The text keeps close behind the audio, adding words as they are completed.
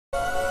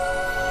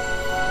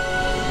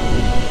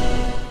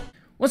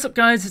What's up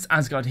guys, it's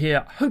Asgard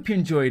here. Hope you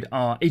enjoyed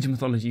our Age of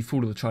Mythology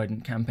Fall of the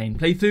Trident campaign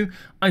playthrough.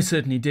 I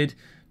certainly did.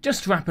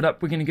 Just to wrap it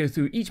up, we're going to go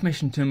through each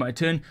mission turn by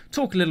turn,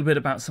 talk a little bit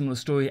about some of the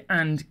story,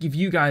 and give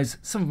you guys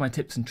some of my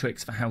tips and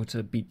tricks for how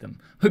to beat them.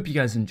 Hope you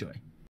guys enjoy.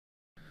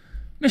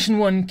 Mission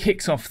 1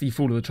 kicks off the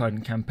Fall of the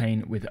Trident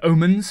campaign with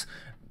Omens.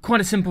 Quite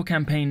a simple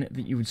campaign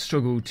that you would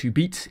struggle to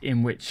beat,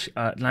 in which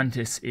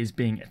Atlantis is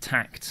being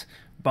attacked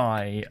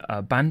by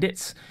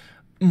bandits.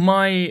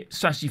 My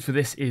strategy for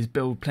this is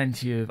build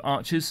plenty of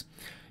archers.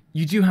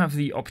 You do have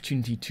the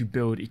opportunity to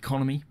build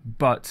economy,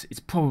 but it's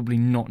probably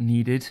not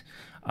needed.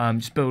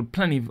 Just build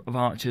plenty of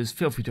archers,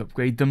 feel free to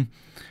upgrade them,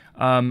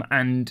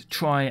 and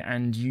try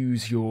and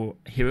use your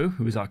hero,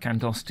 who is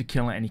Arkantos, to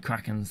kill any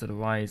Krakens that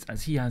arise,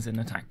 as he has an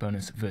attack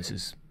bonus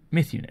versus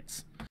myth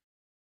units.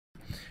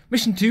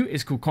 Mission 2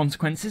 is called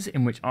Consequences,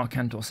 in which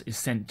Arkantos is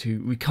sent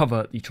to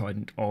recover the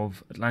Trident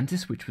of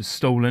Atlantis, which was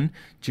stolen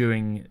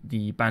during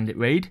the bandit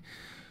raid.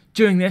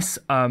 During this,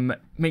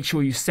 make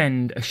sure you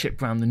send a ship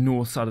around the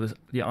north side of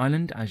the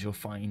island, as you'll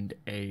find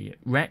a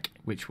wreck,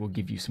 which will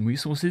give you some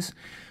resources.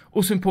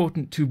 Also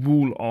important to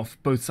wall off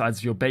both sides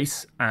of your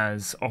base,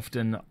 as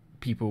often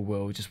people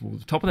will just wall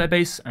the top of their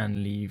base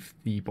and leave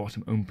the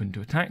bottom open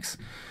to attacks.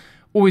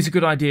 Always a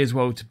good idea as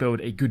well to build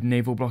a good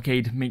naval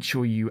blockade. Make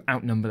sure you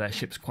outnumber their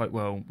ships quite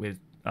well with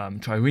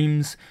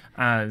triremes,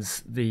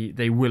 as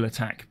they will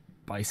attack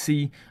by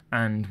sea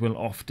and will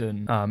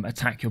often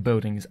attack your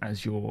buildings,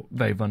 as you're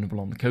very vulnerable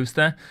on the coast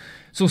there.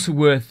 It's also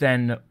worth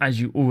then, as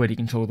you already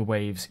control the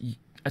waves,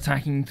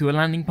 attacking through a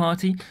landing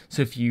party.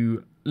 So if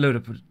you load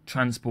up a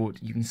transport,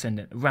 you can send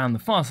it around the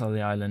far side of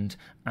the island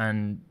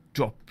and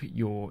drop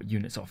your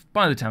units off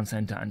by the town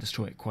centre and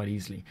destroy it quite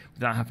easily,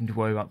 without having to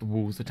worry about the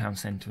walls, the town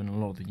centre and a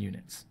lot of the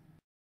units.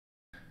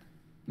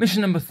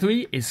 Mission number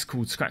 3 is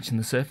called Scratching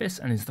the Surface,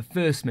 and is the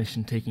first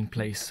mission taking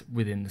place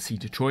within the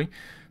Siege of Troy.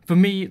 For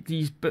me,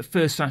 the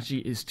first strategy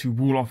is to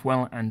wall off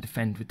well and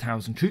defend with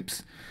towers and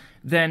troops.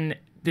 Then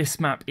this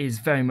map is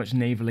very much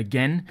naval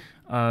again,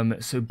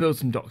 so build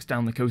some docks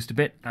down the coast a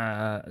bit,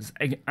 as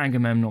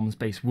Agamemnon's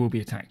base will be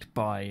attacked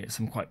by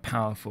some quite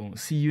powerful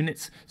sea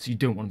units, so you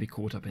don't want to be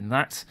caught up in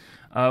that.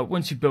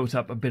 Once you've built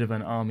up a bit of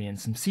an army and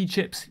some siege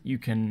ships, you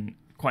can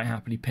quite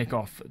happily pick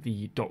off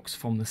the docks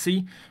from the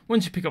sea.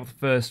 Once you pick off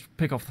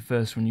the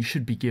first one, you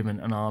should be given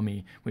an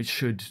army which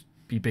should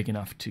be big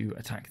enough to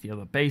attack the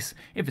other base.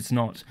 If it's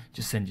not,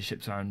 just send your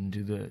ships around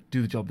and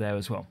do the job there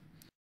as well.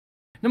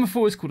 Number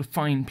 4 is called a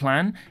Fine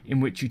Plan,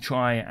 in which you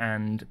try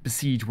and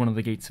besiege one of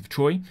the gates of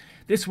Troy.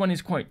 This one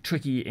is quite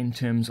tricky in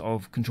terms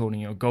of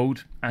controlling your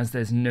gold, as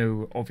there's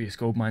no obvious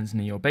gold mines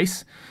near your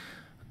base.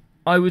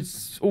 I would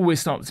always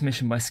start this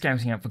mission by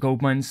scouting out for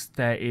gold mines.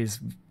 There is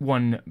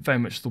one very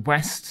much to the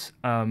west,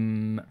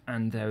 and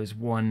there is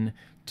one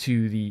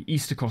to the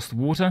east across the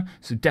water,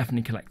 so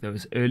definitely collect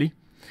those early.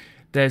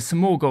 There's some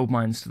more gold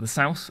mines to the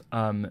south,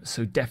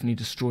 so definitely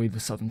destroy the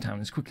southern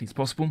town as quickly as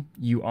possible.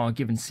 You are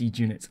given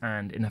siege units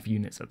and enough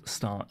units at the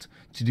start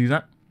to do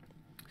that.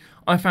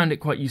 I found it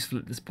quite useful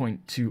at this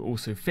point to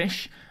also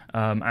fish,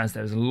 as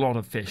there's a lot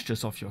of fish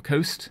just off your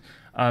coast.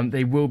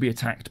 They will be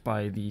attacked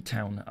by the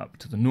town up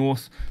to the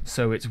north,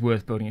 so it's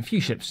worth building a few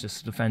ships just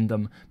to defend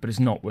them, but it's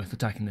not worth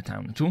attacking the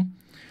town at all.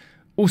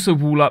 Also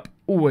wall up,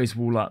 always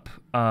wall up,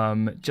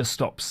 just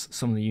stops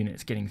some of the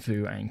units getting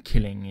through and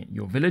killing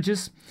your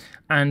villagers.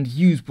 And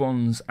use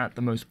bronze at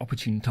the most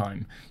opportune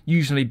time.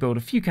 Usually build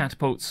a few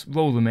catapults,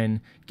 roll them in,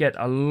 get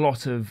a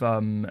lot of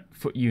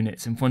foot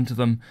units in front of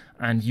them,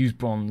 and use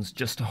bronze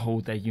just to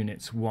hold their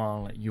units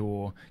while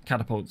your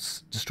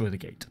catapults destroy the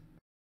gate.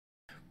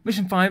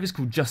 Mission 5 is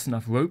called Just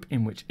Enough Rope,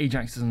 in which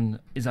Ajax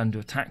is under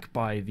attack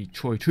by the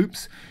Troy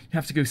troops. You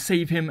have to go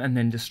save him and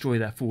then destroy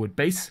their forward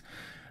base.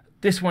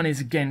 This one is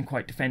again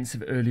quite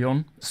defensive early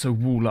on, so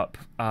wall up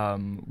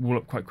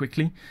quite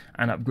quickly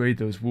and upgrade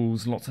those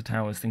walls, lots of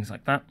towers, things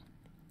like that.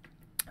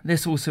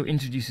 This also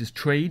introduces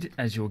trade,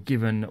 as you're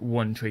given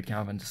one trade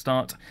caravan to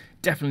start.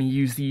 Definitely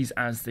use these,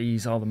 as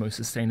these are the most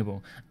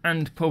sustainable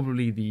and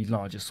probably the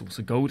largest source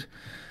of gold.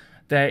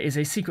 There is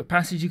a secret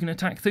passage you can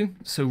attack through,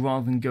 so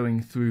rather than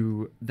going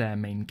through their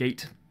main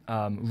gate,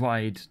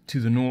 ride to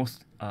the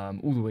north,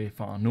 all the way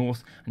far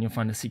north, and you'll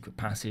find a secret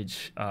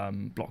passage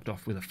blocked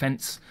off with a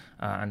fence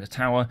and a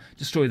tower.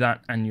 Destroy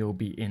that and you'll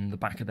be in the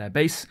back of their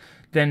base.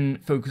 Then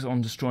focus on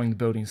destroying the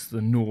buildings to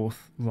the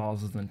north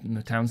rather than in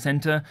the town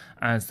centre,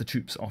 as the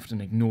troops often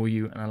ignore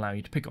you and allow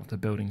you to pick off the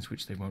buildings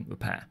which they won't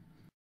repair.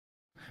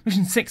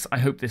 Mission 6, I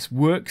hope this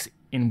works,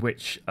 in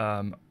which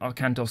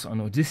Arkantos and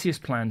Odysseus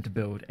plan to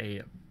build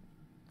a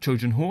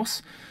Trojan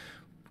horse.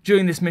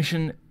 During this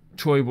mission,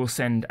 Troy will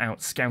send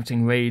out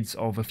scouting raids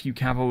of a few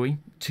cavalry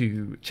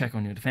to check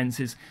on your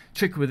defences.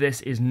 Trick with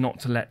this is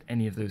not to let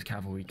any of those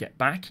cavalry get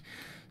back.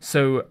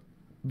 So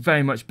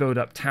very much build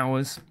up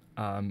towers,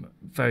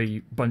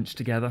 very bunched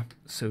together,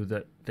 so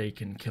that they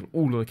can kill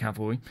all of the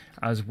cavalry.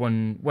 As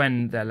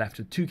when they're left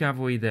with 2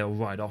 cavalry, they'll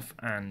ride off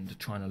and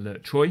try and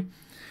alert Troy.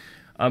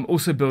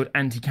 Also build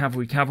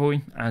anti-cavalry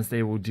cavalry, as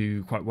they will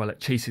do quite well at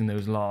chasing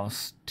those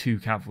last 2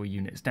 cavalry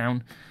units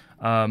down.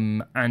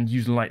 and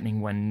use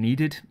lightning when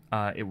needed.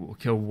 It will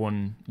kill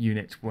one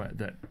unit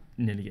that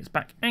nearly gets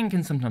back and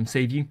can sometimes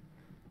save you.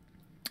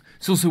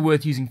 It's also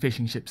worth using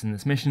fishing ships in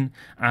this mission,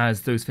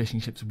 as those fishing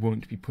ships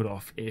won't be put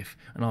off if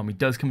an army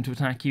does come to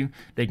attack you.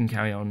 They can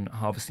carry on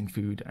harvesting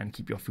food and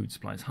keep your food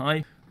supplies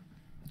high.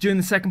 During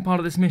the second part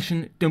of this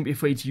mission, don't be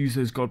afraid to use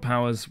those god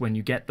powers when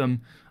you get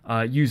them.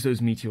 Use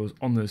those meteors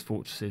on those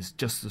fortresses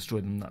just to destroy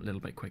them that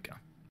little bit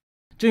quicker.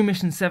 During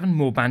Mission 7,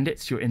 More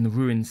Bandits, you're in the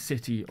ruined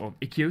city of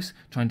Ikios,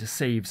 trying to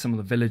save some of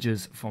the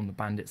villagers from the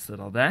bandits that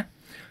are there.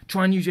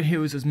 Try and use your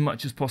heroes as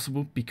much as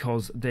possible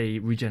because they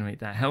regenerate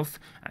their health,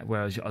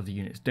 whereas your other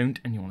units don't,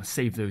 and you want to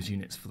save those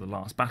units for the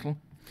last battle.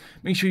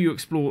 Make sure you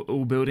explore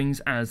all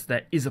buildings, as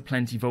there is a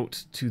plenty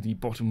vault to the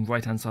bottom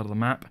right hand side of the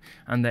map,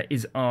 and there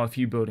are a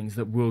few buildings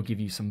that will give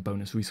you some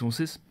bonus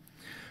resources.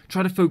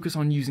 Try to focus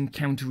on using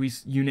counter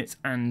units,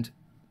 and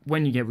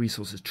when you get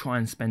resources, try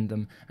and spend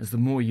them, as the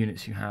more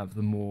units you have,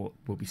 the more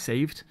will be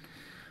saved.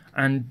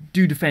 And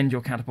do defend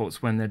your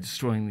catapults when they're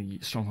destroying the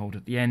stronghold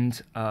at the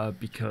end,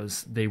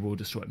 because they will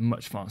destroy it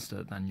much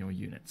faster than your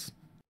units.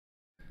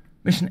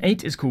 Mission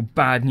 8 is called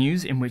Bad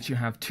News, in which you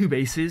have two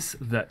bases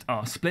that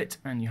are split,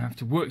 and you have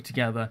to work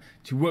together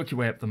to work your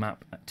way up the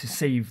map to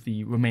save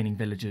the remaining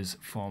villagers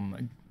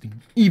from the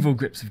evil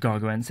grips of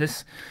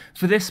Gargoensis.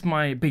 For this,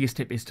 my biggest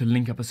tip is to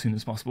link up as soon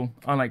as possible.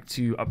 I like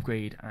to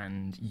upgrade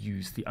and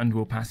use the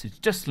Underworld Passage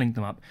just to link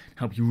them up,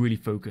 help you really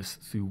focus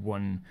through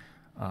one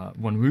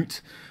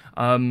route.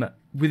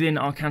 Within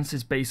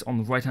Arkansas' base on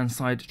the right hand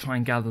side, try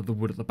and gather the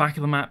wood at the back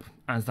of the map,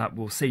 as that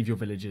will save your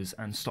villagers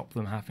and stop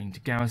them having to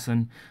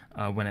garrison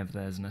whenever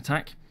there's an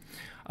attack.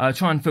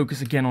 Try and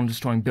focus again on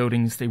destroying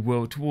buildings. They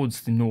will,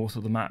 towards the north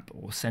of the map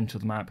or centre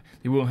of the map,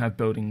 they will have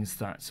buildings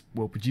that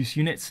will produce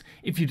units.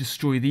 If you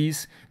destroy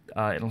these,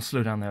 it'll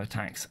slow down their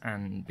attacks,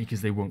 and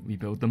because they won't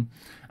rebuild them.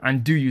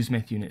 And do use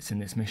myth units in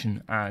this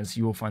mission, as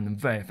you will find them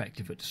very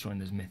effective at destroying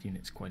those myth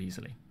units quite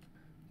easily.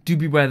 Do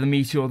beware the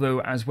meteor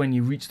though, as when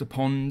you reach the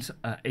pond,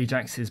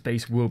 Ajax's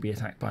base will be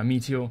attacked by a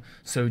meteor,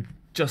 so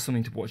just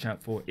something to watch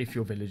out for if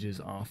your villagers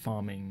are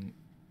farming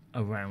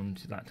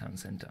around that town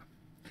centre.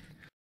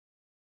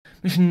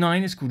 Mission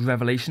 9 is called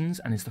Revelations,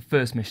 and is the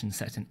first mission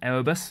set in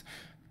Erebus.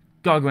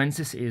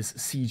 Gargoensis is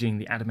sieging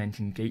the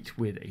Adamantine Gate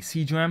with a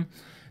siege ram.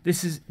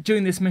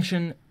 During this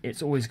mission,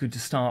 it's always good to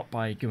start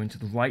by going to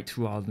the right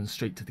rather than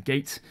straight to the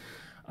gate.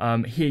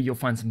 Here you'll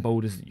find some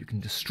boulders that you can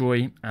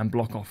destroy and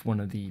block off one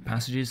of the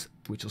passages,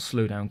 which will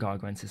slow down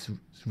Gargoensis'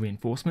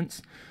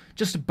 reinforcements.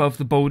 Just above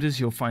the boulders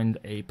you'll find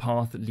a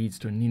path that leads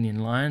to a Ninian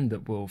lion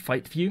that will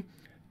fight for you.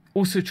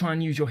 Also try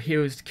and use your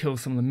heroes to kill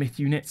some of the myth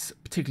units,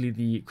 particularly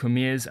the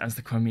Chromeers, as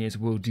the Chromeers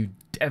will do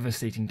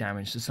devastating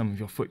damage to some of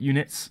your foot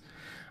units.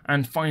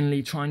 And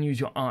finally, try and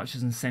use your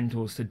archers and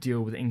centaurs to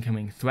deal with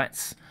incoming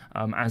threats,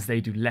 as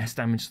they do less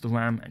damage to the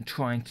ram, and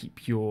try and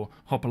keep your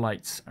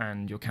hoplites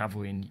and your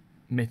cavalry and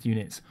myth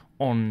units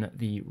on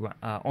the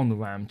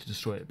ram to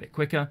destroy it a bit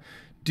quicker.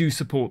 Do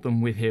support them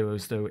with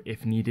heroes though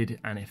if needed,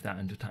 and if they're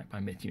under attack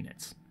by myth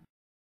units.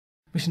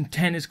 Mission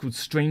 10 is called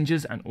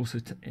Strangers, and also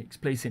takes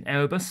place in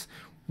Erebus.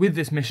 With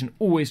this mission,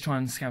 always try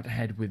and scout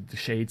ahead with the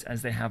Shades,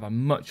 as they have a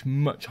much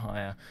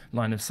higher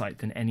line of sight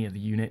than any other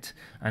unit,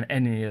 and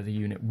any other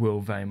unit will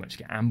very much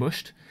get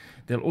ambushed.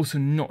 They'll also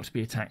not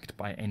be attacked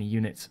by any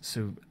units,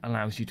 so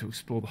allows you to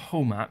explore the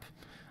whole map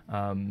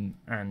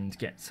and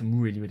get some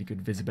really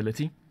good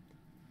visibility.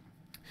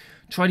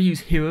 Try to use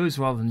heroes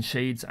rather than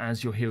shades,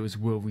 as your heroes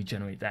will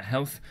regenerate their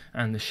health,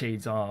 and the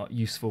shades are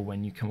useful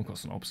when you come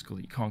across an obstacle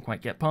that you can't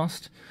quite get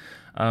past.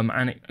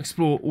 And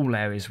explore all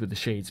areas with the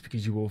shades,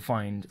 because you will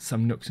find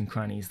some nooks and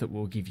crannies that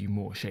will give you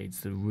more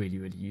shades that are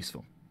really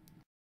useful.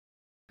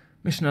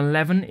 Mission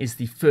 11 is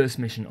the first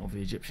mission of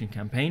the Egyptian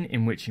campaign,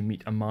 in which you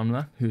meet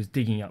Amanra, who is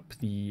digging up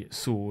the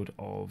sword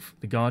of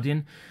the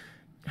Guardian.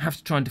 Have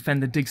to try and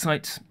defend the dig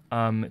site.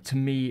 To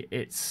me,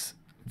 it's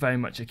very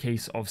much a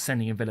case of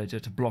sending a villager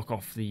to block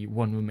off the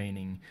one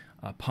remaining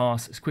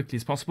pass as quickly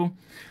as possible,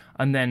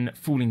 and then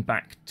falling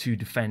back to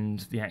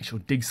defend the actual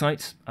dig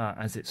site,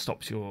 as it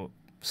stops your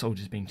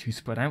soldiers being too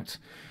spread out.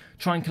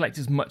 Try and collect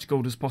as much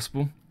gold as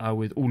possible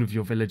with all of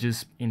your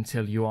villagers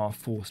until you are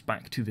forced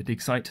back to the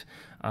dig site,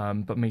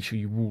 but make sure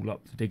you wall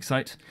up the dig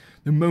site.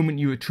 The moment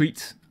you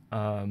retreat,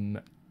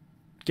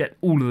 get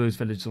all of those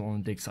villagers on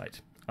the dig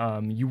site.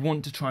 You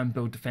want to try and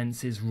build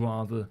defences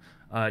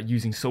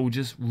using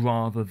soldiers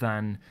rather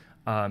than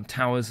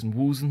towers and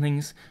walls and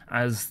things,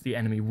 as the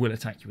enemy will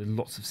attack you with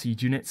lots of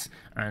siege units,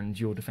 and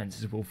your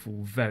defences will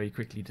fall very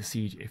quickly to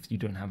siege if you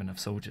don't have enough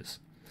soldiers.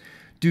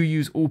 Do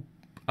use all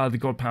the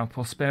God Power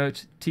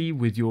Prosperity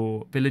with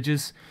your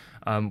villagers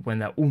when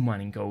they're all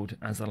mining gold,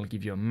 as that'll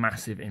give you a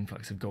massive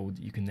influx of gold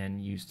that you can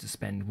then use to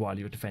spend while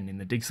you're defending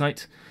the dig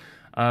site.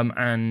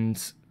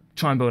 And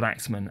try and build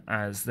Axemen,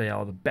 as they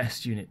are the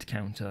best unit to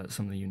counter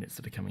some of the units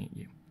that are coming at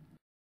you.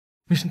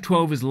 Mission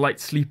 12 is Light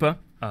Sleeper,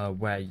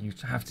 where you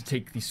have to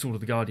take the Sword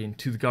of the Guardian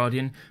to the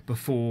Guardian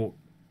before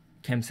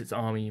Kemsit's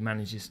army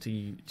manages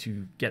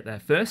to get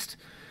there first.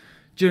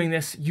 During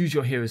this, use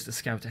your heroes to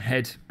scout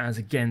ahead, as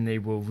again they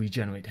will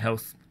regenerate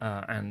health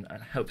and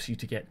helps you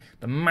to get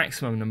the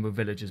maximum number of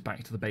villagers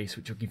back to the base,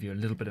 which will give you a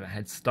little bit of a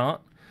head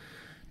start.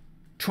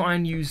 Try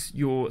and use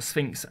your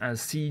Sphinx as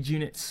siege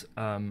units,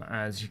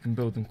 as you can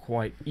build them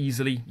quite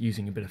easily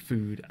using a bit of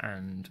food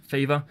and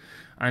favour,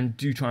 and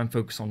do try and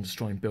focus on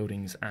destroying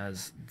buildings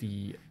as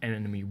the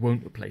enemy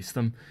won't replace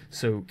them,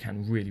 so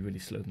can really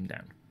slow them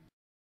down.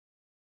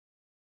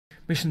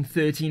 Mission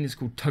 13 is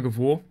called Tug of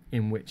War,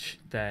 in which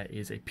there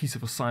is a piece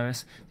of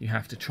Osiris you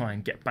have to try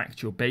and get back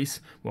to your base,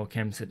 while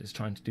Kemsit is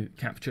trying to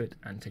capture it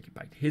and take it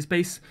back to his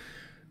base.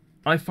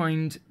 I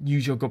find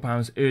use your god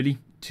powers early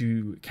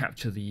to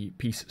capture the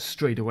piece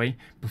straight away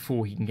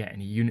before he can get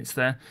any units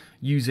there.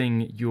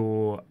 Using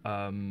your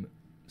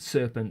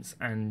serpents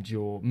and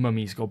your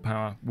mummy's god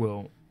power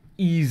will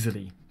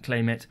easily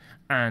claim it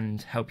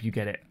and help you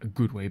get it a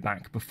good way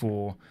back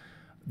before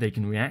they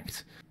can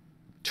react.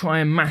 Try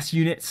and mass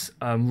units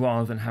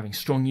rather than having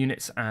strong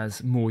units,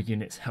 as more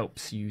units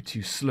helps you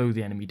to slow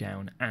the enemy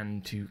down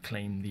and to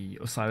claim the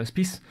Osiris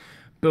piece.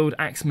 Build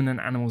axemen and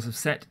animals of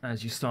Set,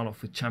 as you start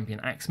off with champion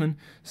axemen,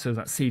 so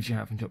that saves you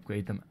having to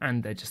upgrade them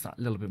and they're just that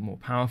little bit more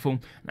powerful.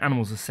 And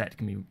animals of Set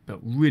can be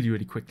built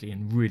really quickly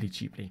and really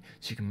cheaply,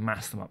 so you can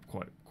mass them up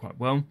quite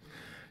well.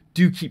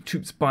 Do keep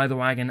troops by the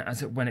wagon,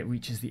 as when it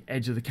reaches the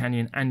edge of the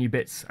canyon,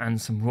 Anubits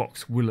and some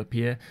rocks will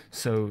appear,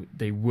 so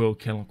they will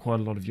kill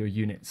quite a lot of your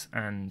units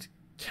and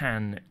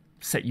can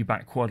set you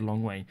back quite a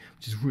long way,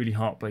 which is really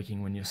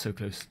heartbreaking when you're so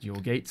close to your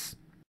gates.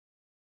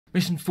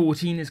 Mission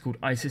 14 is called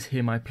Isis,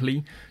 Hear My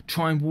Plea.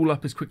 Try and wall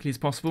up as quickly as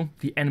possible.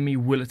 The enemy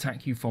will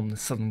attack you from the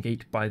southern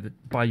gate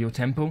by your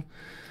temple,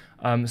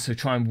 so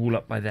try and wall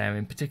up by there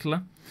in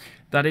particular.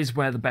 That is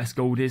where the best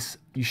gold is.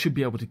 You should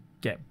be able to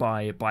get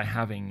by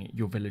having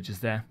your villagers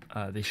there.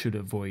 They should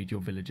avoid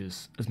your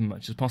villagers as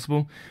much as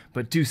possible,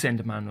 but do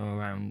send a man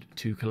around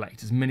to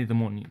collect as many of the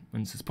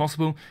monuments as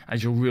possible,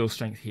 as your real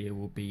strength here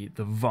will be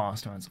the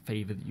vast amounts of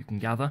favour that you can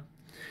gather.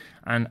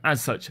 And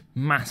as such,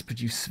 mass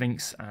produce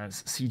Sphinx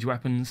as siege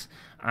weapons,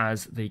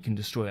 as they can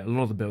destroy a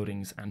lot of the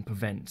buildings and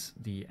prevent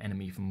the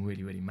enemy from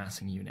really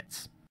massing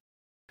units.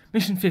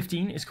 Mission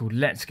 15 is called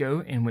Let's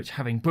Go, in which,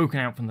 having broken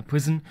out from the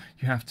prison,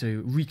 you have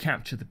to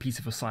recapture the piece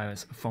of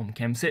Osiris from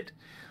Kemsit.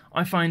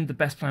 I find the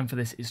best plan for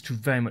this is to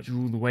very much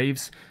rule the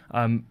waves,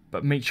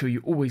 but make sure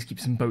you always keep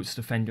some boats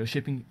to defend your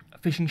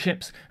fishing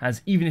ships,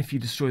 as even if you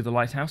destroy the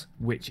lighthouse,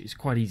 which is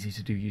quite easy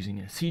to do using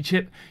a siege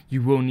ship,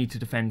 you will need to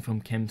defend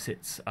from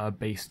Kemsit's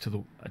base to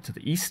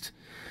the east.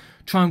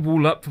 Try and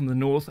wall up from the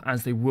north,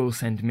 as they will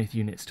send myth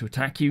units to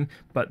attack you,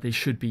 but they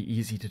should be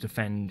easy to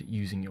defend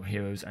using your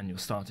heroes and your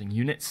starting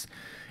units.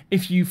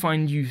 If you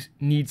find you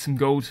need some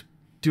gold,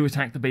 do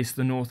attack the base of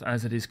the north,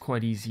 as it is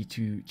quite easy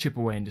to chip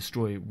away and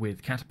destroy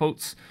with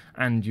catapults,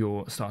 and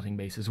your starting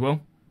base as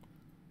well.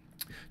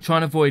 Try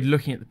and avoid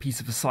looking at the piece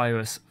of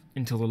Osiris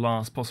until the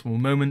last possible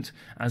moment,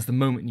 as the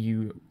moment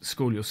you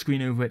scroll your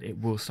screen over it, it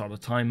will start a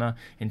timer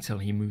until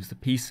he moves the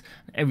piece.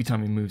 Every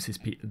time he moves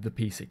the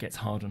piece, it gets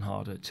harder and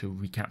harder to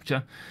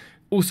recapture.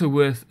 Also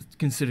worth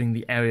considering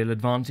the aerial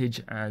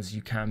advantage, as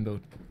you can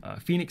build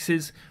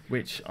phoenixes,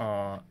 which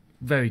are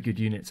very good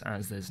units,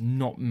 as there's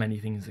not many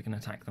things that can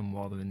attack them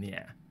while they're in the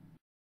air.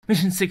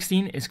 Mission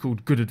 16 is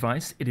called Good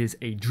Advice. It is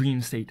a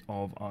dream state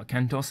of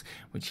Arkantos,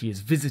 which he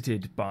is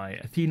visited by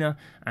Athena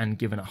and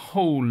given a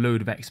whole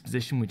load of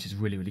exposition, which is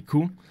really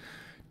cool.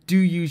 Do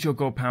use your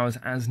god powers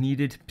as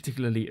needed,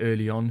 particularly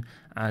early on,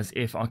 as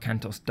if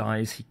Arkantos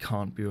dies, he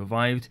can't be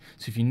revived,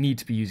 so if you need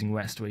to be using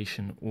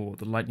Restoration or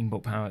the Lightning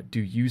Bolt power,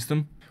 do use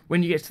them.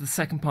 When you get to the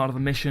second part of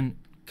the mission,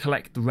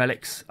 collect the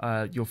relics.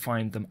 You'll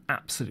find them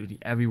absolutely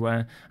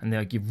everywhere, and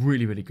they'll give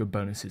really good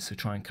bonuses, so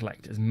try and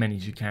collect as many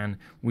as you can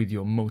with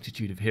your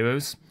multitude of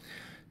heroes.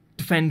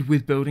 Defend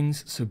with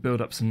buildings, so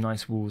build up some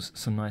nice walls,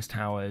 some nice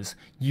towers.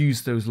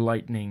 Use those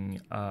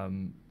lightning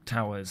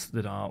towers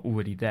that are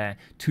already there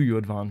to your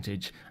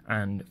advantage,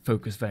 and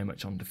focus very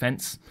much on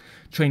defense.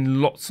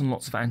 Train lots and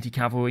lots of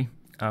anti-cavalry,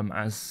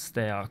 as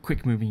they are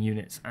quick moving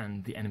units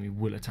and the enemy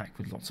will attack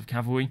with lots of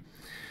cavalry.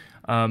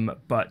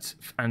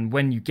 And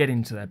when you get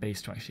into their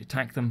base to actually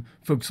attack them,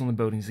 focus on the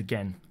buildings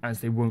again, as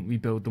they won't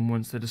rebuild them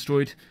once they're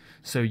destroyed.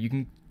 So you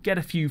can get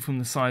a few from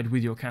the side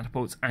with your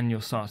catapults and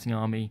your starting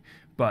army,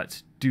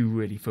 but do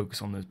really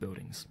focus on those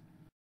buildings.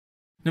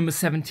 Number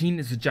 17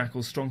 is the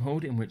Jackal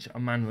Stronghold, in which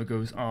Amanra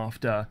goes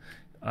after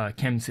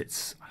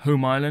Kemsit's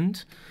home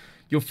island.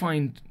 You'll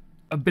find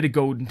a bit of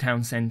gold in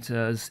town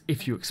centres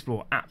if you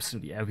explore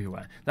absolutely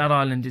everywhere. That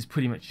island is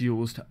pretty much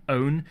yours to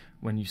own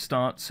when you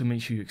start, so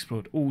make sure you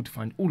explore it all to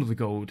find all of the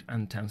gold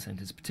and town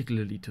centres,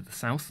 particularly to the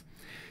south.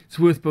 It's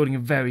worth building a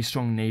very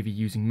strong navy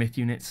using myth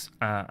units,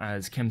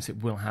 as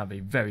Kemsit will have a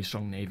very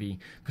strong navy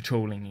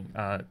patrolling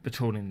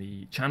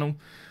the channel,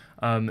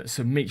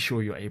 so make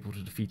sure you're able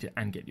to defeat it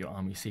and get your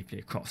army safely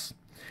across.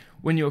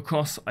 When you're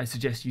across, I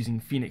suggest using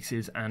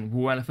phoenixes and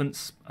war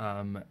elephants.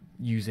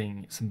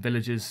 Using some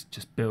villagers,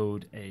 just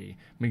build a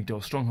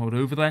Migdol stronghold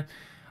over there.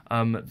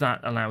 That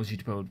allows you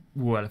to build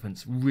war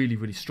elephants,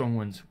 really strong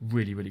ones,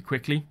 really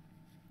quickly.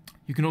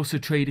 You can also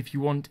trade if you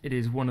want. It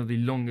is one of the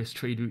longest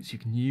trade routes you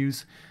can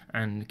use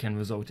and can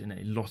result in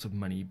a lot of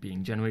money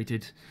being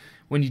generated.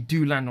 When you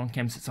do land on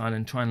Kemsitz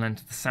Island, try and land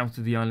to the south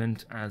of the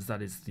island, as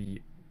that is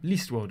the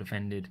least well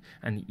defended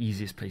and the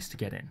easiest place to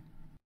get in.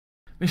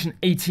 Mission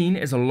 18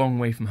 is a long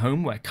way from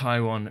home, where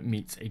Chiron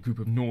meets a group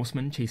of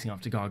Norsemen chasing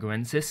after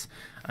Gargarensis,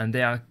 and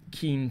they are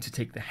keen to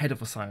take the head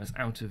of Osiris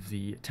out of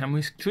the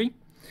tamarisk tree.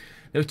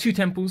 There are two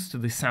temples to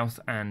the south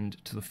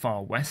and to the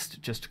far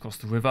west, just across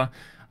the river.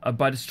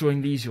 By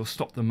destroying these, you'll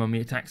stop the mummy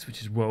attacks,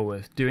 which is well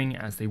worth doing,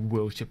 as they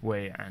will chip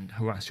away and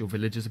harass your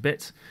villagers a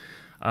bit.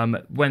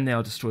 When they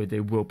are destroyed, they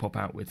will pop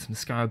out with some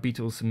scarab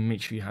beetles, so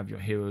make sure you have your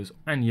heroes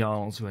and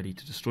jarls ready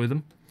to destroy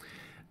them.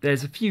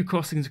 There's a few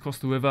crossings across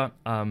the river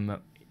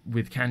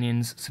with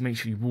canyons, so make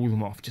sure you wall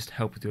them off just to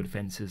help with your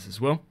defences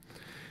as well.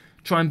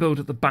 Try and build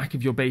at the back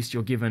of your base.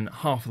 You're given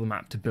half of the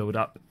map to build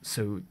up,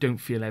 so don't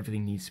feel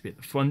everything needs to be at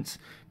the front.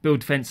 Build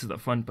defences at the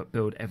front, but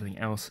build everything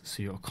else,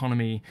 so your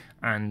economy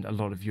and a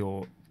lot of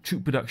your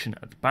troop production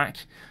at the back.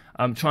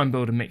 Try and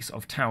build a mix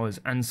of towers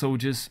and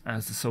soldiers,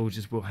 as the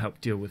soldiers will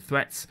help deal with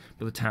threats,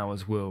 but the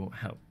towers will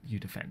help you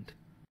defend.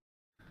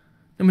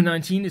 Number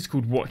 19 is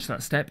called Watch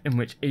That Step, in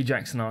which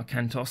Ajax and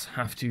Arkantos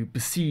have to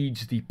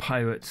besiege the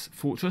pirates'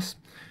 fortress.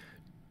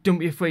 Don't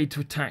be afraid to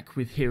attack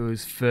with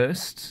heroes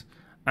first,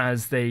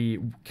 as they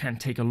can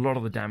take a lot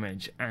of the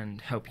damage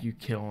and help you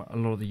kill a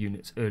lot of the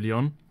units early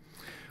on.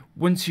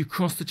 Once you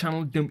cross the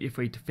channel, don't be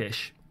afraid to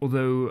fish.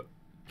 Although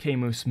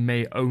Kamos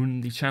may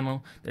own the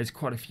channel, there's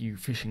quite a few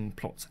fishing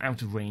plots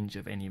out of range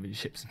of any of his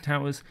ships and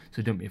towers,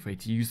 so don't be afraid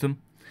to use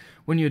them.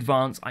 When you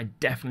advance, I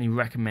definitely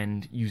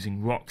recommend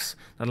using rocks.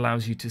 That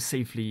allows you to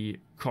safely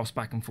cross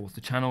back and forth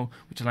the channel,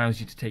 which allows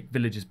you to take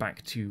villagers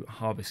back to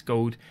harvest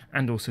gold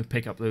and also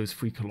pick up those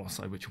free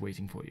colossi which are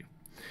waiting for you.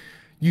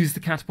 Use the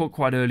catapult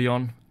quite early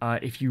on.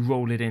 If you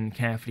roll it in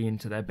carefully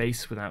into their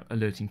base without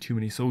alerting too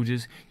many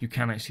soldiers, you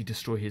can actually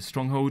destroy his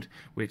stronghold,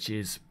 which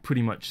is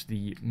pretty much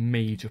the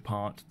major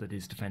part that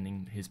is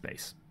defending his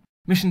base.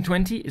 Mission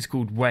 20 is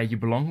called Where You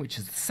Belong, which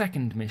is the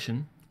second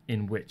mission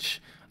in which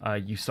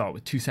you start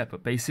with two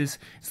separate bases.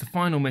 It's the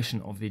final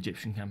mission of the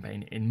Egyptian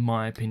campaign, in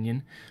my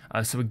opinion.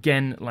 So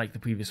again, like the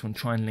previous one,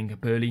 try and link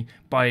up early.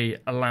 By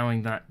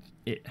allowing that,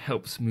 it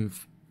helps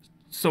move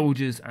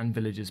soldiers and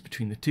villagers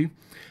between the two.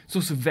 It's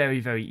also very,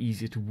 very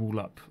easy to wall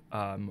up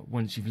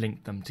once you've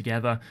linked them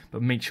together,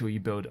 but make sure you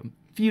build a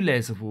few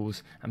layers of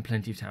walls and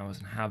plenty of towers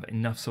and have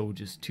enough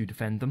soldiers to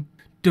defend them.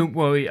 Don't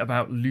worry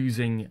about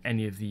losing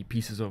any of the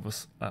pieces of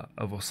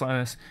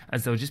Osiris,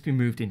 as they'll just be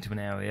moved into an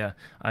area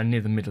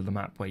near the middle of the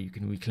map where you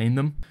can reclaim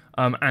them.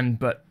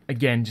 But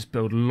again, just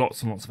build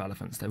lots and lots of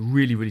elephants. They're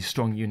really, really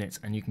strong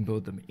units, and you can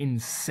build them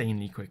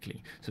insanely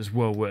quickly. So it's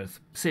well worth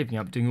saving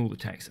up, doing all the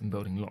techs, and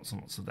building lots and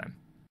lots of them.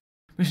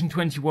 Mission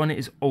 21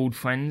 is Old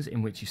Friends,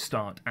 in which you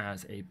start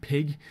as a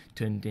pig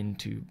turned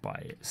into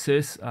by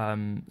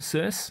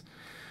Circe.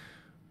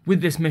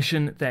 With this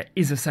mission, there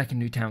is a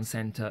secondary town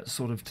centre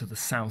sort of to the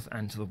south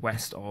and to the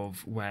west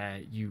of where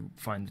you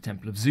find the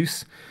Temple of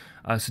Zeus.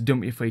 So don't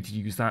be afraid to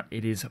use that.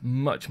 It is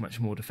much, much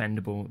more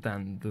defendable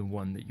than the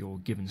one that you're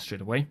given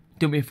straight away.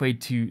 Don't be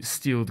afraid to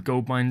steal the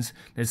gold mines.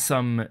 There's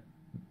some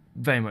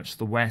very much to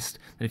the west,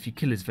 that if you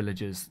kill his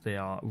villagers, they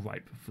are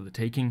ripe for the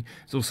taking.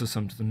 There's also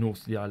some to the north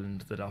of the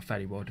island that are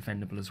fairly well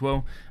defendable as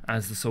well,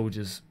 as the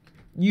soldiers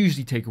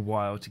usually take a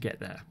while to get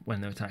there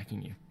when they're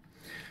attacking you.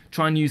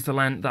 Try and use that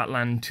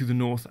land to the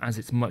north, as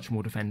it's much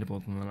more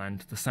defendable than the land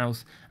to the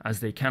south, as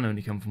they can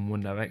only come from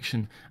one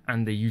direction,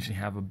 and they usually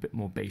have a bit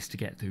more base to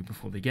get through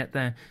before they get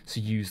there,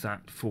 so use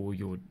that for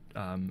your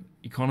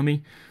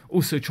economy.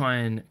 Also try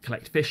and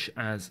collect fish,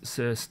 as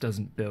Circe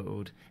doesn't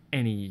build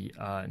any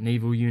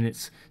naval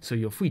units, so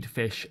you're free to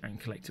fish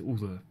and collect all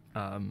the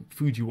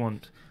food you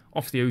want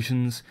off the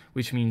oceans,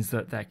 which means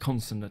that their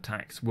constant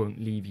attacks won't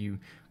leave you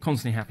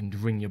constantly having to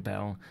ring your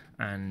bell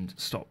and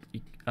stop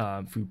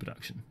food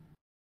production.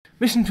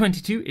 Mission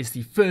 22 is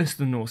the first of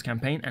the Norse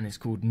campaign and is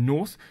called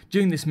North.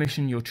 During this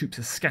mission, your troops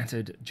are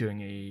scattered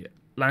during a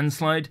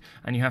landslide,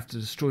 and you have to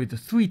destroy the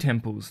 3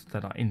 temples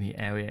that are in the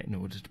area in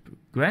order to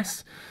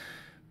progress.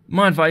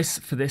 My advice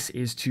for this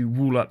is to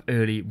wall up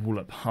early, wall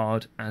up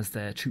hard, as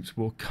their troops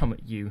will come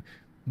at you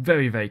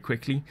very, very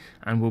quickly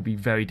and will be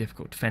very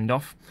difficult to fend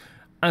off.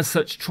 As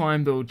such, try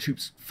and build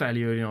troops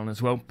fairly early on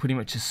as well. Pretty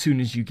much as soon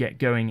as you get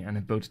going and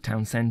have built a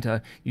town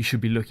centre, you should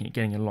be looking at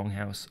getting a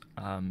longhouse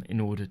in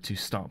order to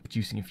start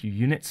producing a few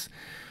units.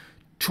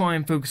 Try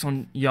and focus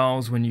on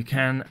Jarls when you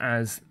can,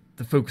 as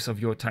the focus of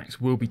your attacks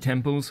will be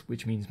temples,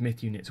 which means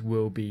myth units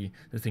will be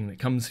the thing that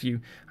comes for you,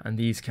 and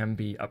these can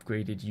be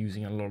upgraded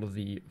using a lot of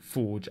the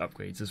forge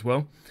upgrades as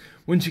well.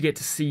 Once you get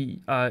to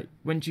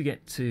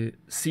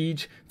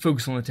siege,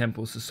 focus on the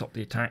temples to stop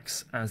the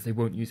attacks, as they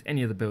won't use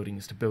any of the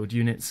buildings to build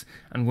units,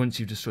 and once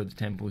you've destroyed the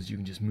temples, you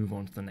can just move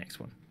on to the next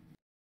one.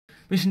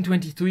 Mission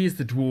 23 is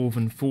the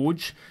Dwarven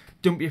Forge.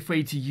 Don't be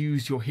afraid to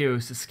use your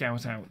heroes to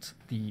scout out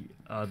the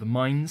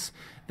mines.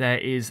 There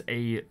is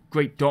a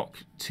great dock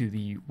to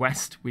the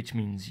west, which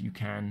means you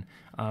can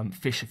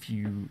fish a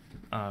few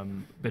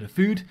bit of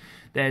food.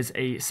 There's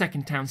a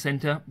second town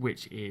centre,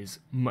 which is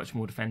much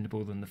more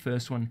defendable than the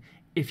first one,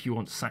 if you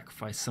want to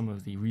sacrifice some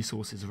of the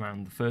resources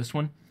around the first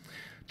one.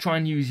 Try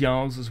and use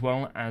Jarls as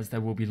well, as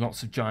there will be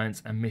lots of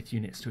giants and myth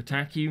units to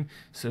attack you,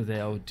 so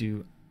they'll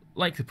do,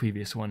 like the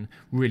previous one,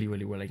 really,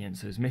 really well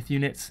against those myth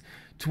units.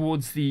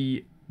 Towards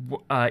the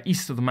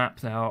east of the map,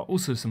 there are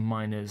also some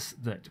miners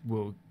that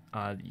will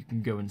you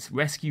can go and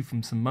rescue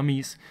from some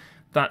mummies.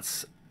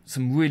 That's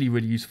some really,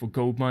 really useful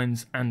gold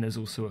mines, and there's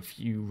also a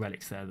few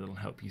relics there that'll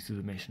help you through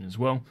the mission as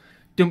well.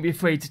 Don't be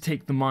afraid to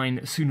take the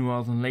mine sooner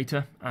rather than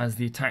later, as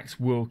the attacks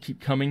will keep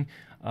coming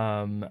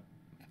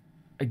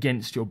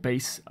against your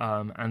base,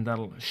 and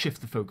that'll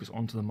shift the focus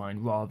onto the mine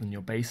rather than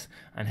your base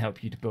and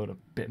help you to build a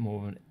bit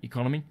more of an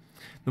economy.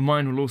 The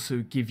mine will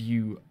also give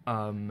you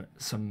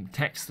some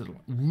text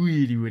that'll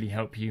really, really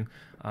help you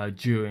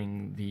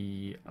during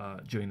the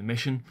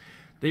mission.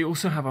 They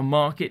also have a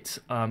market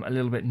a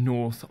little bit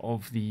north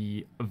of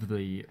the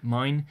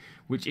mine,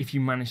 which if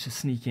you manage to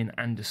sneak in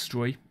and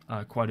destroy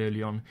quite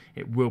early on,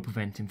 it will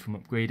prevent him from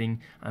upgrading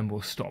and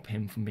will stop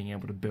him from being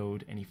able to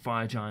build any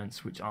fire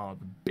giants, which are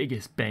the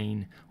biggest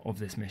bane of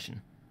this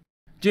mission.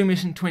 During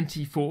Mission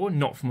 24,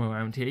 not from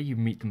around here, you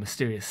meet the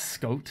mysterious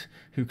Skuld,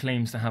 who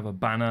claims to have a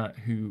banner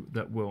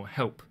that will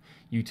help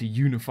you to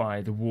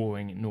unify the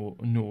warring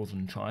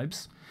northern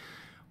tribes.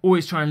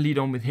 Always try and lead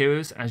on with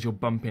heroes, as you'll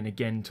bump in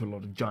again to a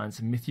lot of giants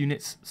and myth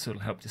units, so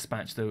it'll help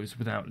dispatch those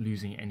without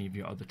losing any of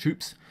your other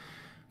troops.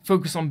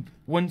 Focus on,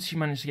 once you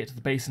manage to get to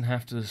the base and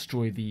have to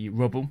destroy the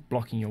rubble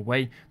blocking your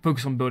way,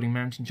 focus on building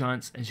mountain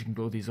giants, as you can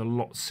build these a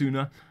lot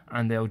sooner,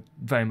 and they'll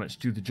very much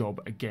do the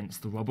job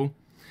against the rubble.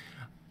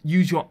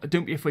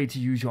 Don't be afraid to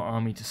use your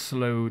army to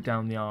slow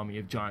down the army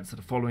of giants that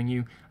are following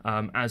you,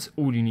 as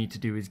all you need to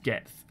do is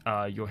get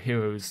your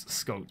heroes,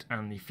 Skuld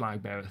and the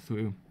flag bearer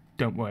through.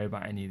 Don't worry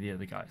about any of the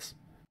other guys.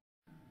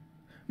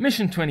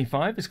 Mission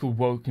 25 is called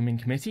Welcoming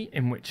Committee,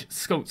 in which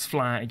Skuld's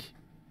flag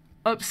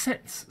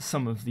upsets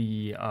some of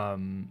the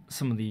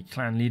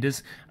clan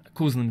leaders,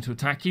 causing them to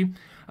attack you.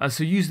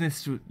 So using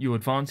this to your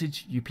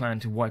advantage, you plan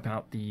to wipe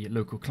out the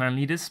local clan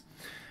leaders.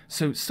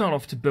 So start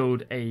off to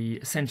build a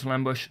central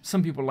ambush.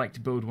 Some people like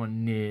to build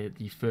one near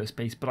the first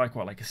base, but I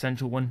quite like a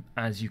central one,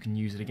 as you can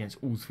use it against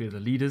all three of the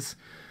leaders.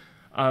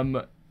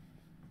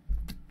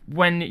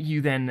 When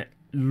you then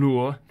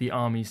lure the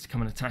armies to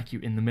come and attack you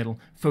in the middle,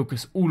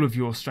 focus all of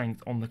your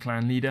strength on the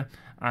clan leader,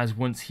 as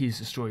once he is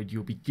destroyed,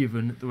 you'll be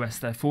given the rest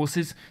of their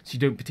forces, so you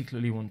don't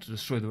particularly want to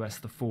destroy the rest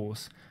of the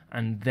force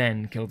and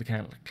then kill the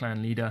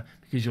clan leader,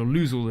 because you'll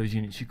lose all those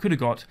units you could have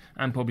got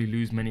and probably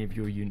lose many of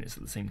your units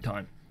at the same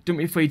time. Don't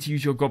be afraid to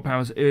use your god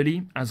powers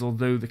early, as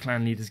although the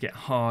clan leaders get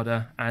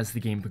harder as the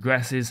game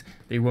progresses,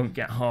 they won't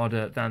get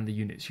harder than the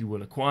units you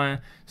will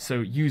acquire,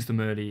 so use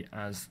them early,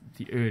 as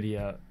the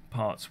earlier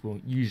parts will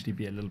usually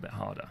be a little bit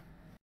harder.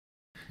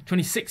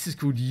 26 is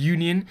called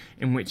Union,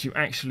 in which you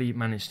actually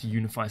manage to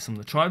unify some of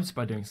the tribes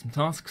by doing some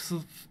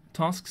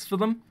tasks for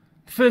them.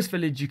 The first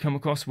village you come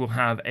across will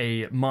have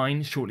a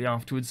mine shortly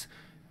afterwards.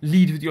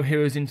 Lead with your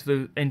heroes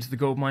into the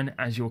gold mine,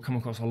 as you'll come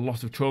across a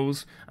lot of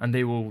trolls, and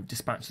they will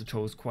dispatch the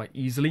trolls quite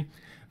easily.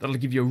 That'll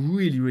give you a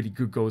really, really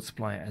good gold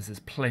supply, as there's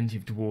plenty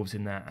of dwarves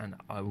in there and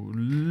a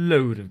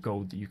load of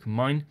gold that you can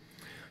mine.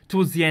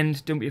 Towards the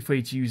end, don't be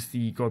afraid to use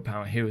the god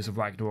power Heroes of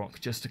Ragnarok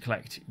just to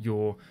collect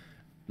your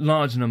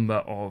large number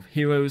of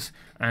heroes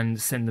and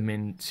send them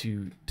in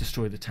to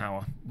destroy the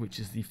tower, which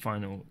is the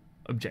final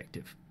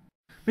objective.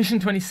 Mission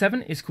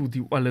 27 is called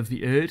the Well of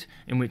the Erd,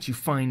 in which you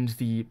find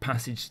the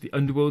passage to the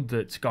underworld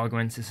that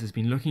Gargoensis has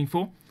been looking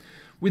for.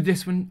 With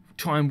this one,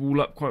 try and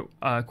wall up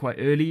quite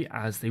early,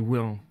 as they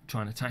will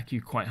try and attack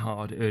you quite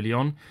hard early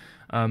on,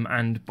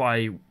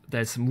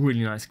 there's some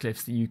really nice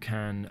cliffs that you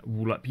can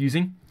wall up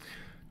using.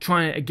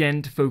 Try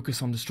again to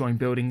focus on destroying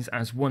buildings,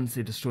 as once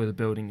they destroy the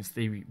buildings,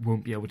 they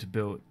won't be able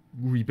to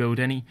rebuild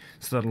any,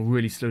 so that'll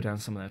really slow down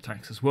some of their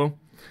attacks as well.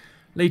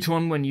 Later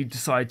on, when you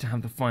decide to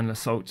have the final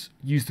assault,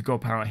 use the god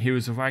power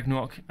Heroes of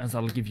Ragnarok, as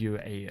that'll give you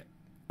a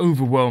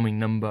overwhelming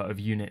number of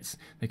units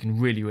that can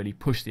really, really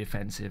push the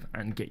offensive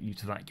and get you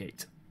to that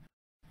gate.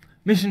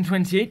 Mission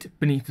 28,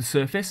 Beneath the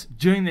Surface.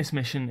 During this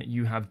mission,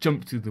 you have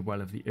jumped through the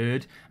Well of the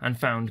Erd and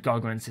found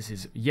Gargoensis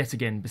is yet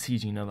again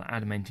besieging another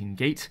adamantine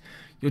gate.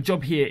 Your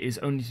job here is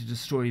only to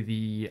destroy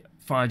the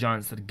fire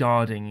giants that are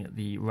guarding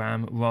the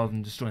ram, rather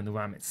than destroying the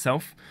ram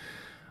itself.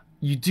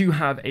 You do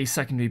have a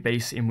secondary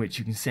base in which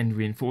you can send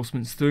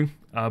reinforcements through,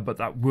 but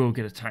that will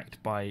get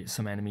attacked by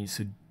some enemies,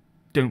 so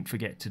don't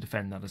forget to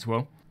defend that as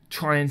well.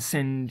 Try and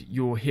send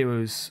your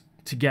heroes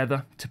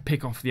together to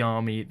pick off the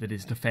army that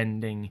is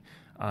defending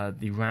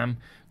the ram.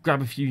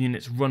 Grab a few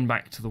units, run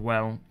back to the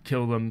well,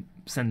 kill them,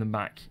 send them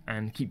back,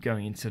 and keep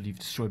going until you've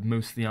destroyed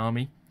most of the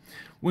army.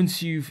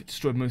 Once you've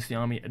destroyed most of the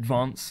army,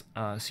 advance,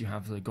 so you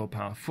have the god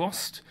power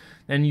Frost.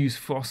 Then use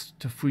Frost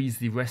to freeze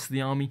the rest of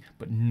the army,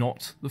 but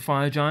not the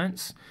fire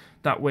giants.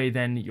 That way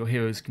then your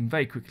heroes can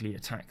very quickly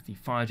attack the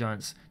fire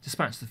giants,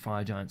 dispatch the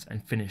fire giants,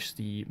 and finish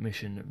the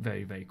mission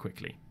very, very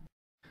quickly.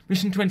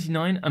 Mission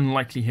 29,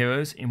 Unlikely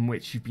Heroes, in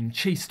which you've been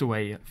chased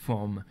away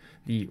from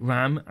the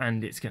ram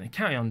and it's going to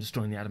carry on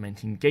destroying the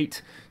adamantine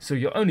gate. So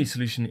your only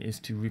solution is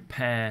to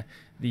repair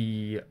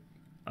the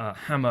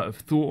hammer of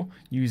Thor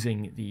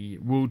using the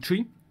world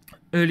tree.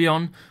 Early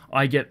on,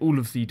 I get all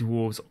of the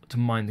dwarves to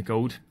mine the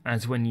gold,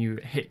 as when you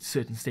hit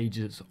certain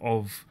stages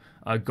of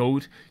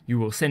gold, you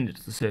will send it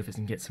to the surface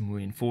and get some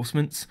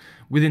reinforcements.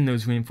 Within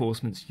those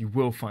reinforcements, you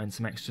will find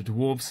some extra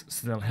dwarves,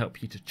 so they'll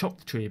help you to chop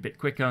the tree a bit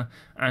quicker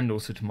and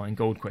also to mine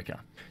gold quicker.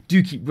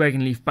 Do keep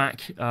Regenleaf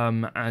back,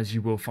 as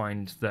you will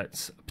find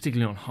that,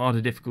 particularly on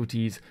harder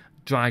difficulties,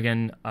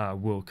 Dragon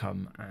will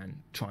come and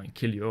try and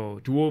kill your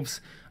dwarves.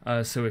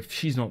 So if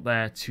she's not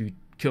there to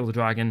kill the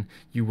dragon,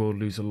 you will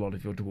lose a lot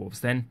of your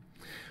dwarves then.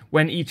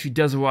 When Eitri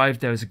does arrive,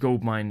 there is a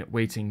gold mine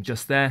waiting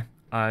just there.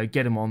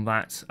 Get him on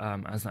that,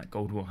 as that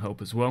gold will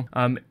help as well.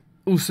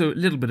 Also, a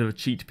little bit of a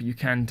cheat, but you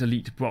can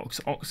delete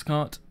Brock's ox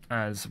cart,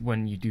 as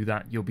when you do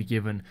that, you'll be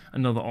given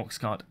another ox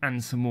cart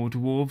and some more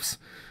dwarves,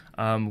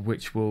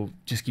 which will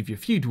just give you a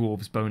few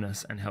dwarves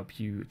bonus and help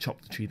you chop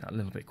the tree that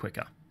little bit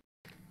quicker.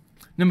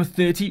 Number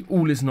 30,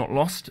 All Is Not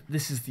Lost.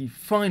 This is the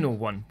final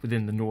one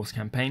within the Norse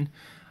campaign.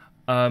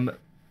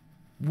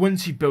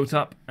 Once you've built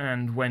up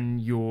and when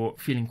you're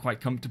feeling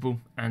quite comfortable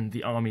and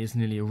the army has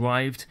nearly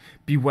arrived,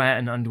 beware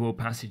an underworld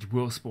passage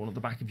will spawn at the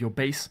back of your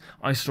base.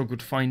 I struggle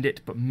to find it,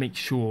 but make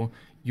sure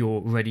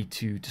you're ready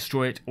to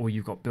destroy it, or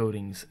you've got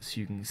buildings so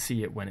you can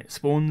see it when it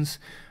spawns,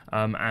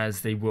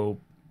 as they will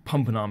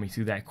pump an army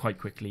through there quite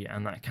quickly,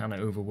 and that can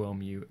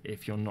overwhelm you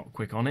if you're not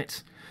quick on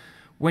it.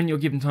 When you're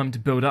given time to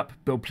build up,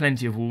 build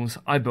plenty of walls.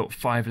 I built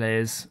 5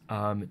 layers.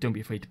 Don't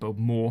be afraid to build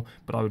more,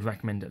 but I would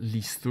recommend at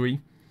least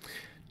 3.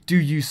 Do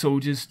use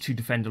soldiers to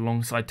defend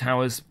alongside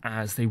towers,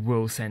 as they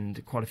will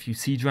send quite a few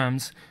siege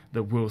rams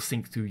that will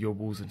sink through your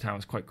walls and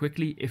towers quite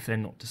quickly if they're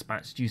not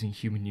dispatched using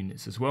human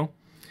units as well.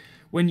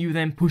 When you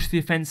then push the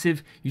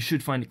offensive, you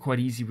should find it quite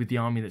easy with the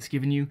army that's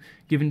given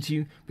to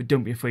you, but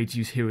don't be afraid to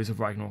use Heroes of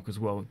Ragnarok as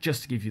well,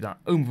 just to give you that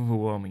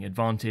overwhelming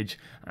advantage,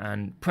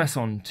 and press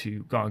on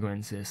to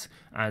Gargoensis,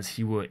 as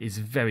he is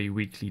very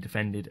weakly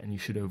defended and you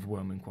should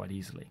overwhelm him quite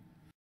easily.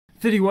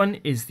 31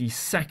 is the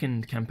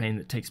second campaign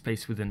that takes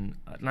place within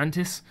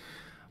Atlantis.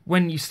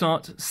 When you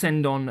start,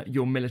 send on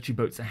your military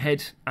boats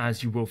ahead,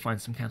 as you will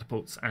find some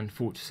catapults and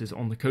fortresses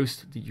on the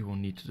coast that you will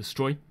need to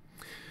destroy.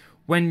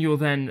 When you're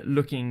then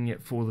looking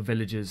for the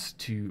villagers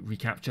to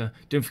recapture,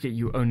 don't forget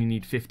you only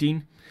need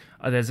 15.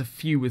 There's a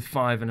few with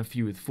 5 and a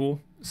few with 4.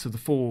 So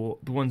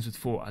the ones with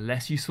 4 are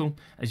less useful,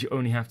 as you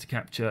only have to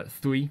capture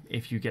 3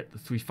 if you get the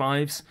 3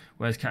 5s,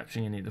 whereas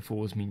capturing any of the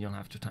 4s mean you'll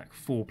have to attack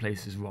 4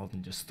 places rather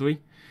than just 3.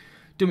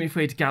 Don't be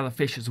afraid to gather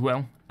fish as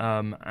well,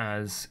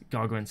 as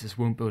Gargoensis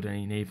won't build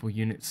any naval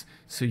units,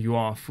 so you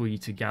are free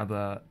to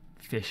gather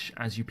fish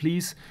as you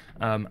please,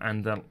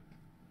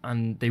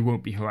 and they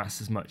won't be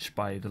harassed as much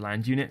by the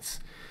land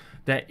units.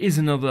 There is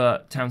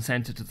another town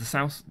centre to the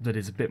south that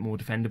is a bit more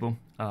defendable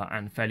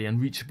and fairly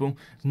unreachable.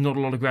 There's not a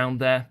lot of ground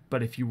there,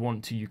 but if you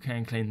want to, you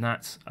can claim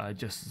that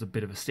just as a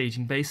bit of a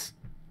staging base.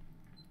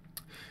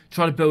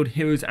 Try to build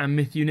heroes and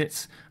myth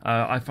units.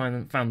 I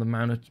found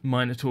the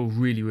Minotaur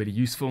really, really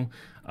useful,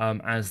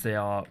 as they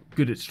are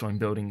good at destroying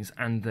buildings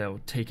and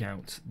they'll take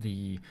out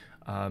the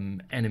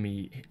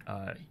enemy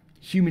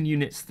human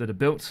units that are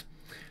built.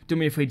 Don't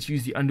be afraid to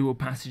use the underworld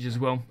passage as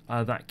well.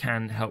 That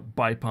can help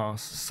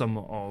bypass some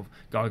of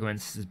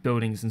Gargoensis'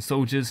 buildings and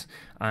soldiers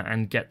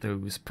and get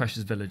those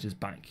precious villagers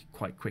back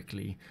quite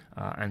quickly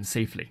and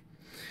safely.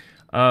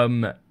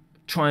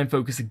 Try and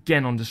focus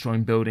again on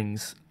destroying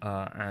buildings,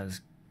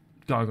 as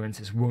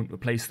Gargoensis won't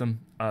replace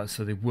them,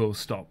 so they will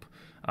stop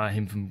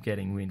him from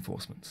getting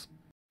reinforcements.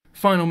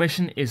 Final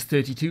mission is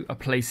 32, A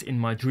Place in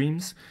My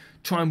Dreams.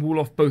 Try and wall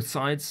off both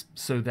sides,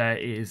 so there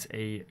is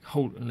a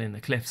hole in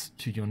the cliffs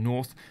to your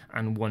north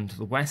and one to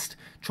the west.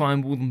 Try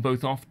and wall them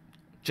both off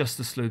just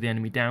to slow the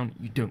enemy down.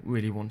 You don't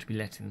really want to be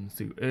letting them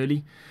through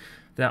early.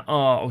 There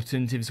are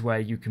alternatives where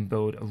you can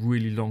build a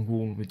really long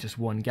wall with just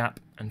one gap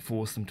and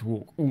force them to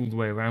walk all the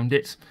way around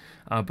it,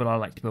 but I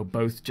like to build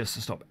both just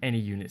to stop any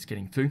units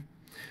getting through.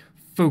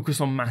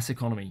 Focus on mass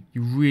economy.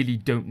 You really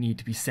don't need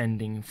to be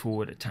sending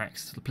forward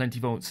attacks to the plenty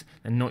vaults.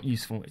 They're not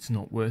useful, it's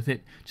not worth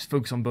it. Just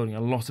focus on building a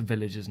lot of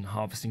villages and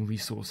harvesting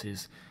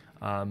resources,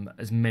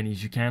 as many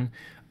as you can.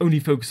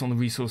 Only focus on the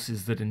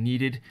resources that are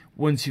needed.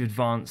 Once you've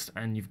advanced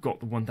and you've got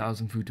the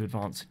 1,000 food to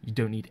advance, you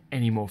don't need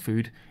any more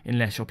food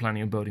unless you're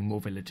planning on building more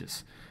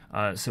villages.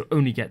 So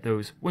only get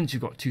those once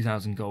you've got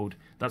 2,000 gold.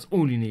 That's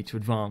all you need to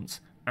advance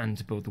and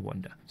to build the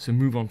wonder. So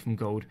move on from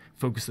gold,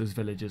 focus those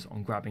villagers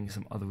on grabbing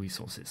some other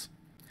resources.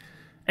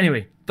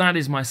 Anyway, that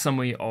is my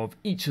summary of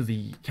each of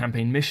the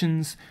campaign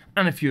missions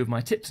and a few of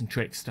my tips and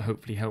tricks to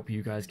hopefully help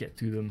you guys get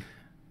through them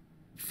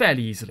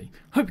fairly easily.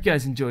 Hope you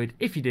guys enjoyed.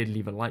 If you did,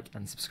 leave a like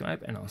and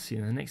subscribe, and I'll see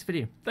you in the next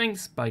video.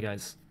 Thanks, bye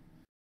guys.